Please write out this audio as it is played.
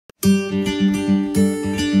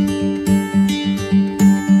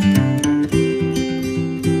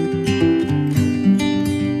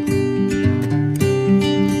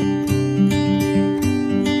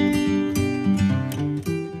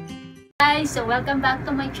So, welcome back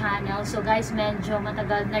to my channel. So, guys, medyo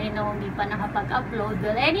matagal na rin ako hindi pa nakapag-upload.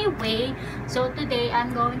 Well, anyway, so today,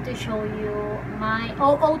 I'm going to show you my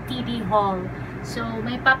OOTD haul. So,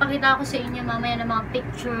 may papakita ako sa inyo mamaya ng mga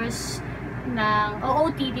pictures ng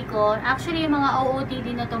OOTD ko. Actually, yung mga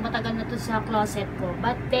OOTD na to, matagal na to sa closet ko.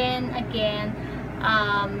 But then, again,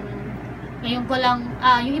 ngayon ko lang,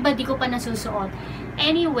 yung iba di ko pa nasusuot.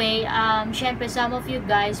 Anyway, syempre, some of you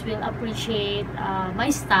guys will appreciate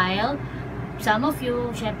my style. Some of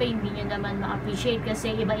you, syempre, hindi nyo naman ma-appreciate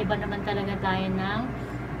kasi iba-iba naman talaga tayo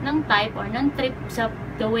ng type or ng trip sa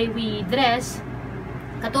the way we dress.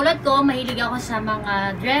 Katulad ko, mahilig ako sa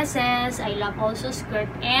mga dresses. I love also skirt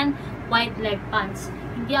and wide leg pants.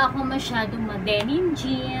 Hindi ako masyadong ma-denim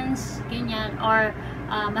jeans, ganyan, or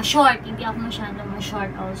ma-short. Hindi ako masyadong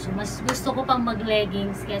ma-short also. Mas gusto ko pang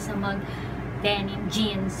mag-leggings kaysa mag-denim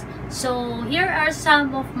jeans. So, here are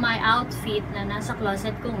some of my outfit na nasa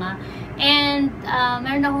closet ko nga. And,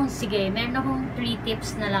 meron akong 3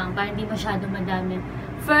 tips na lang para hindi masyadong madami.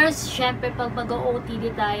 First, syempre, pag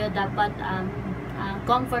mag-OOTD tayo, dapat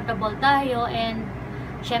comfortable tayo. And,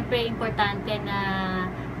 syempre, importante na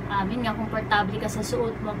yun nga, komportable ka sa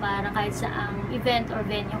suot mo para kahit saang event or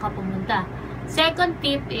venue ka pumunta. Second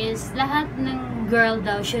tip is, lahat ng girl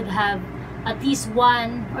daw should have at least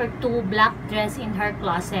 1 or 2 black dress in her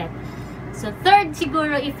closet. So, third,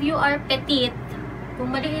 siguro, if you are petite, kung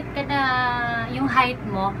maliit ka na yung height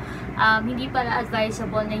mo, hindi pala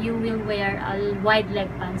advisable na you will wear a wide leg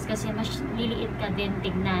pants kasi mas liliit ka din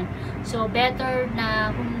tignan. So, better na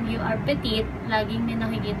kung you are petite, laging may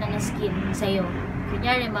nakikita na skin sa'yo.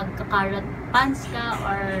 Kunyari, magka-carrot pants ka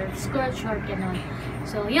or skirt, short, gano'n.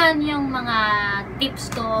 So, yun yung mga tips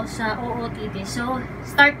ko sa OOTD. So,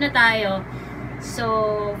 start na tayo. So,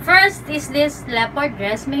 first is this leopard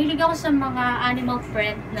dress. Mahilig ako sa mga animal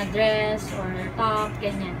print na dress or top,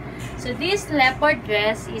 ganyan. So, this leopard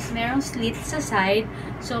dress is merong slit sa side.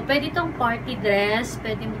 So, pwede itong party dress,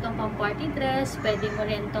 pwede mo itong pang party dress, pwede mo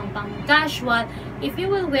rin itong pang casual. If you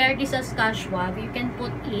will wear this as casual, you can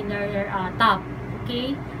put inner top.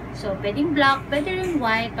 Okay? So, pwedeng black, pwede rin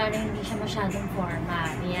white para hindi siya masyadong formal.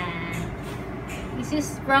 Yan. This is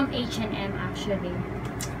from H&M actually.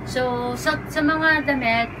 So, sa mga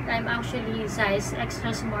damit, I'm actually size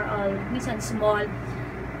extra small or minsan small.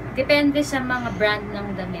 Depende sa mga brand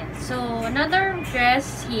ng damit. So, another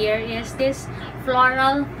dress here is this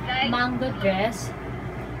floral mango dress.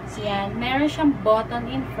 So, yan. Meron siyang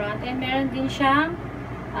button in front and meron din siyang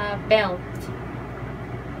belt.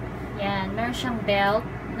 Yan. Meron siyang belt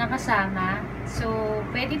na kasama. So,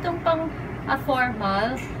 pwede itong pang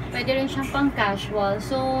formal. Pwede rin siyang pang casual.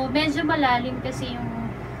 So, medyo malalim kasi yung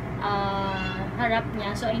harap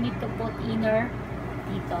niya. So, I need to put inner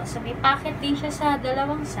dito. So, may pocket din siya sa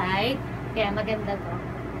dalawang side. Kaya, maganda to.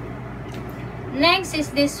 Next is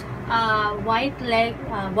this wide leg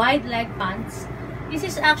pants. This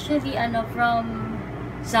is actually, from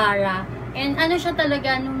Zara. And, siya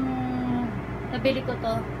talaga, nung nabili ko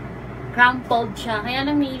to, crumpled siya. Kaya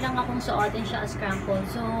lang may ilang akong suotin siya as crumpled.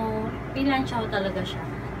 So, pinansyaw talaga siya.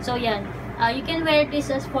 So, yan. You can wear this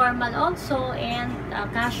as formal also and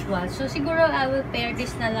casual. So, siguro I will pair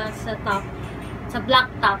this na lang sa top, sa black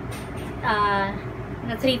top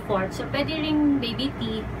na 3/4. So, pwede ring baby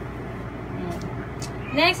tee. Ayan.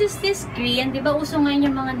 Next is this green. Diba uso ngayon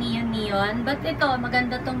yung mga neon-neon? But ito,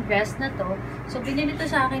 maganda tong dress na to. So, binili to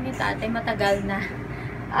sa akin ni tate. Matagal na.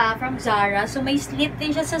 From Zara. So, may slit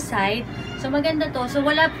din siya sa side. So, maganda to. So,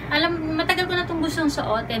 matagal ko na itong gustong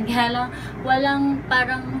suotin. Kaya lang, wala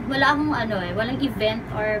akong walang event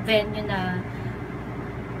or venue na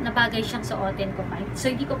bagay siyang suotin ko pa. So,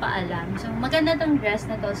 hindi ko pa alam. So, maganda tong dress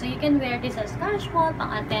na to. So, you can wear this as casual,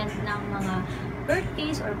 pang-attend ng mga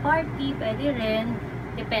birthdays or party. Pwede rin.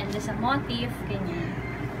 Depende sa motif. Ganyan.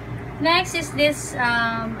 Next is this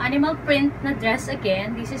animal print na dress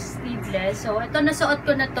again. This is sleeveless. So, ito nasuot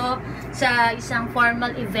ko na to sa isang formal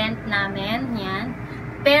event namin. Yan.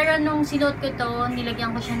 Pero nung sinuot ko to,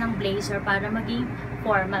 nilagyan ko siya ng blazer para maging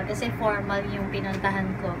formal. Kasi formal yung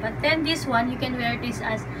pinuntahan ko. But then this one, you can wear this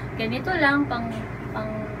as ganito lang, pang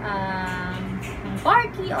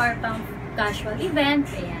party or pang casual event.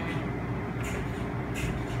 Ayan.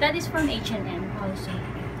 That is from H&M also.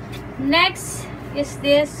 Next is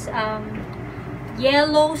this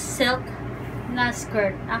yellow silk na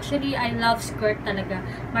skirt. Actually, I love skirt talaga.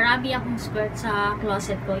 Marami akong skirt sa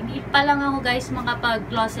closet ko. Hindi pa lang ako guys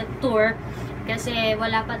makapag-closet tour kasi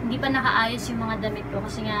hindi pa nakaayos yung mga damit ko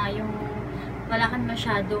kasi nga wala kan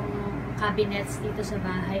masyadong cabinets dito sa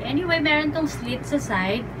bahay. Anyway, meron tong slit sa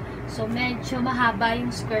side. So, medyo mahaba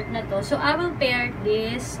yung skirt na to. So, I will pair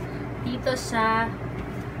this dito sa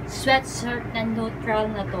sweatshirt na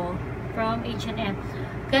neutral na to from H&M.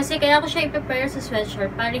 Kasi kaya ko siya i-prepare sa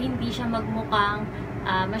sweatshirt para hindi siya magmukhang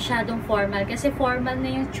masyadong formal. Kasi formal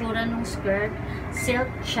na yung tsura ng skirt.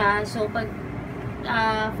 Silk siya. So, pag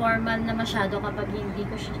formal na masyado kapag hindi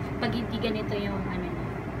ganito yung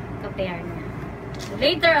ka-pair niya. So,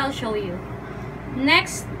 later, I'll show you.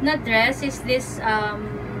 Next na dress is this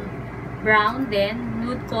brown din.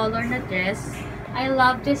 Nude color na dress. I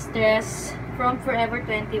love this dress from Forever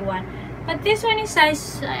 21. But this one is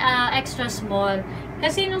size extra small.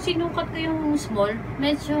 Kasi nung sinukat ko yung small,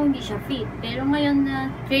 medyo hindi siya fit. Pero ngayon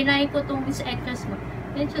na trinay ko itong extra small,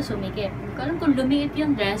 medyo sumikip. Hindi ko alam kung lumiit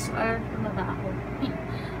yung dress or tumaba ako.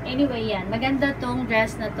 Anyway, yan. Maganda tong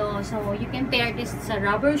dress na to. So, you can pair this sa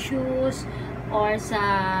rubber shoes or sa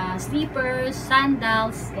slippers,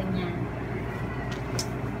 sandals, ganyan.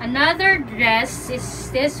 Another dress is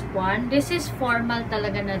this one. This is formal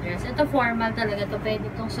talaga na dress. Ito formal talaga to. Pwede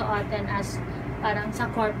itong suotin as parang sa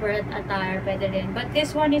corporate attire. Pwede rin. But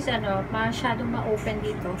this one is masyadong ma-open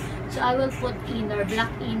dito. So, I will put inner, black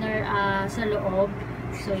inner sa loob.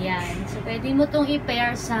 So, yan. So, pwede mo itong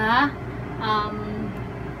i-pair sa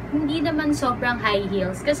hindi naman sobrang high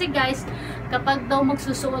heels. Kasi guys, kapag daw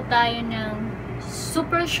magsusuot tayo ng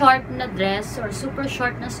super short na dress or super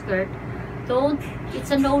short na skirt,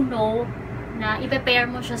 it's a no-no na i-pair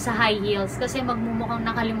mo siya sa high heels kasi magmumukhang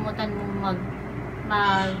nakalimutan mo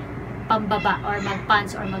pambaba or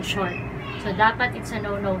mag-pants or mag-short. So, dapat it's a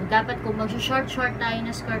no-no. Dapat kung mag-short-short tayo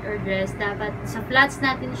na skirt or dress, dapat sa flats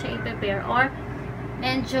natin siya i-pair or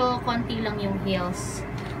medyo konti lang yung heels.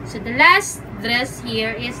 So, the last dress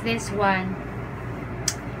here is this one.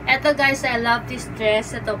 Ito guys, I love this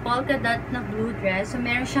dress. Ito, polka dot na blue dress. So,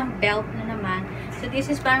 meron siyang belt na naman. So, this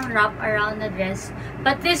is parang wrap around na dress.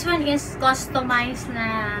 But this one is customized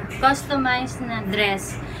na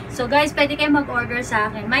dress. So, guys, pwede kayo mag-order sa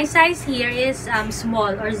akin. My size here is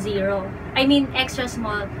small or 0. I mean, extra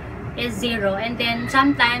small is 0. And then,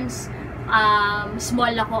 sometimes,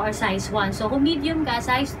 small ako or size 1. So, kung medium ka,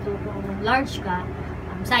 size 2. Kung large ka,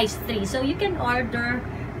 size 3. So, you can order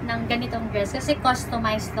ng ganitong dress kasi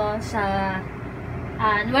customized to sa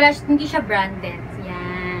hindi siya branded.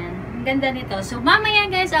 Yan. Ang ganda nito. So, mamaya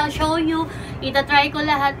guys, I'll show you. Itatry ko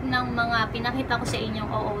lahat ng mga pinakita ko sa inyong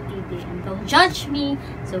OOTD. And don't judge me.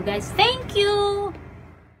 So, guys, thank you!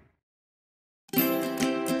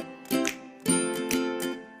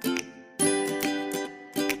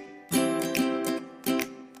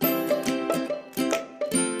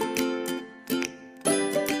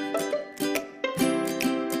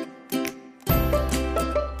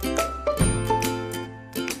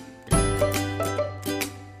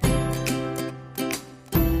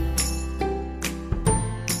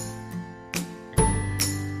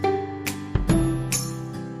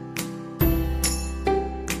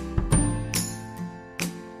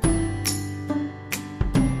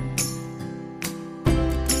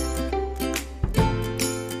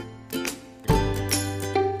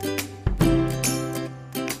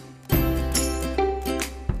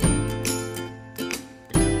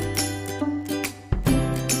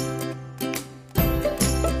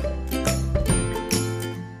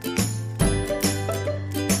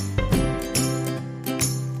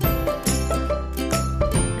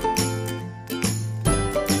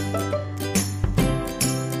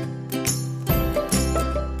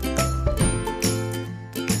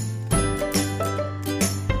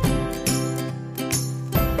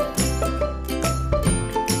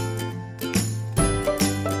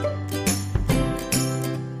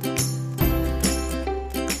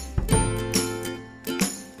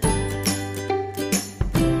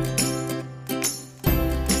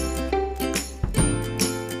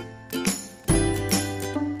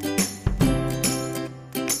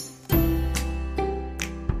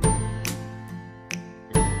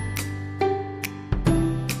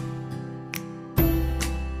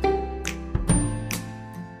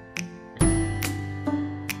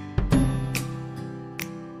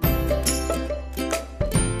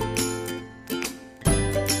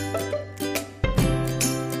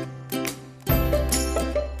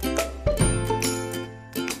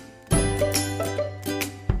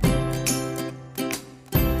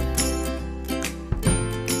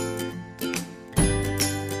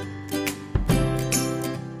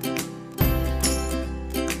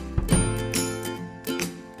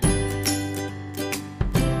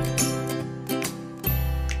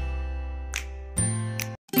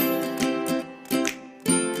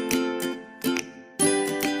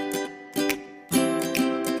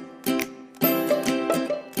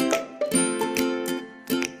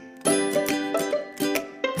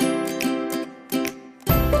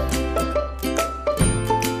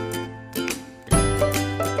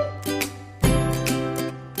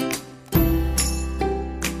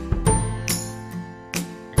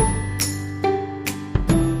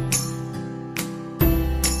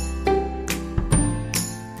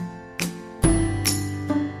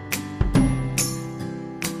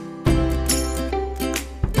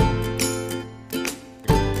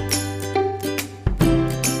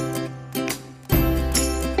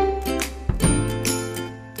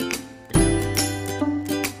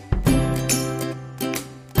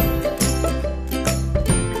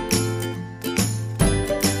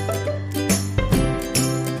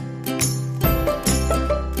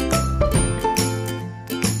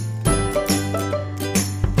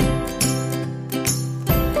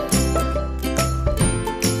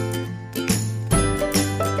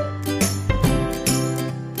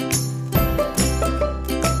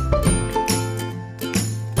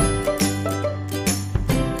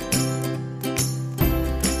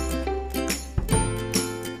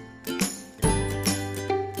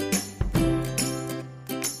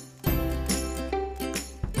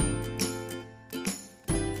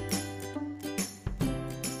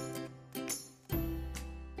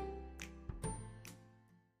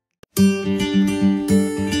 Bye!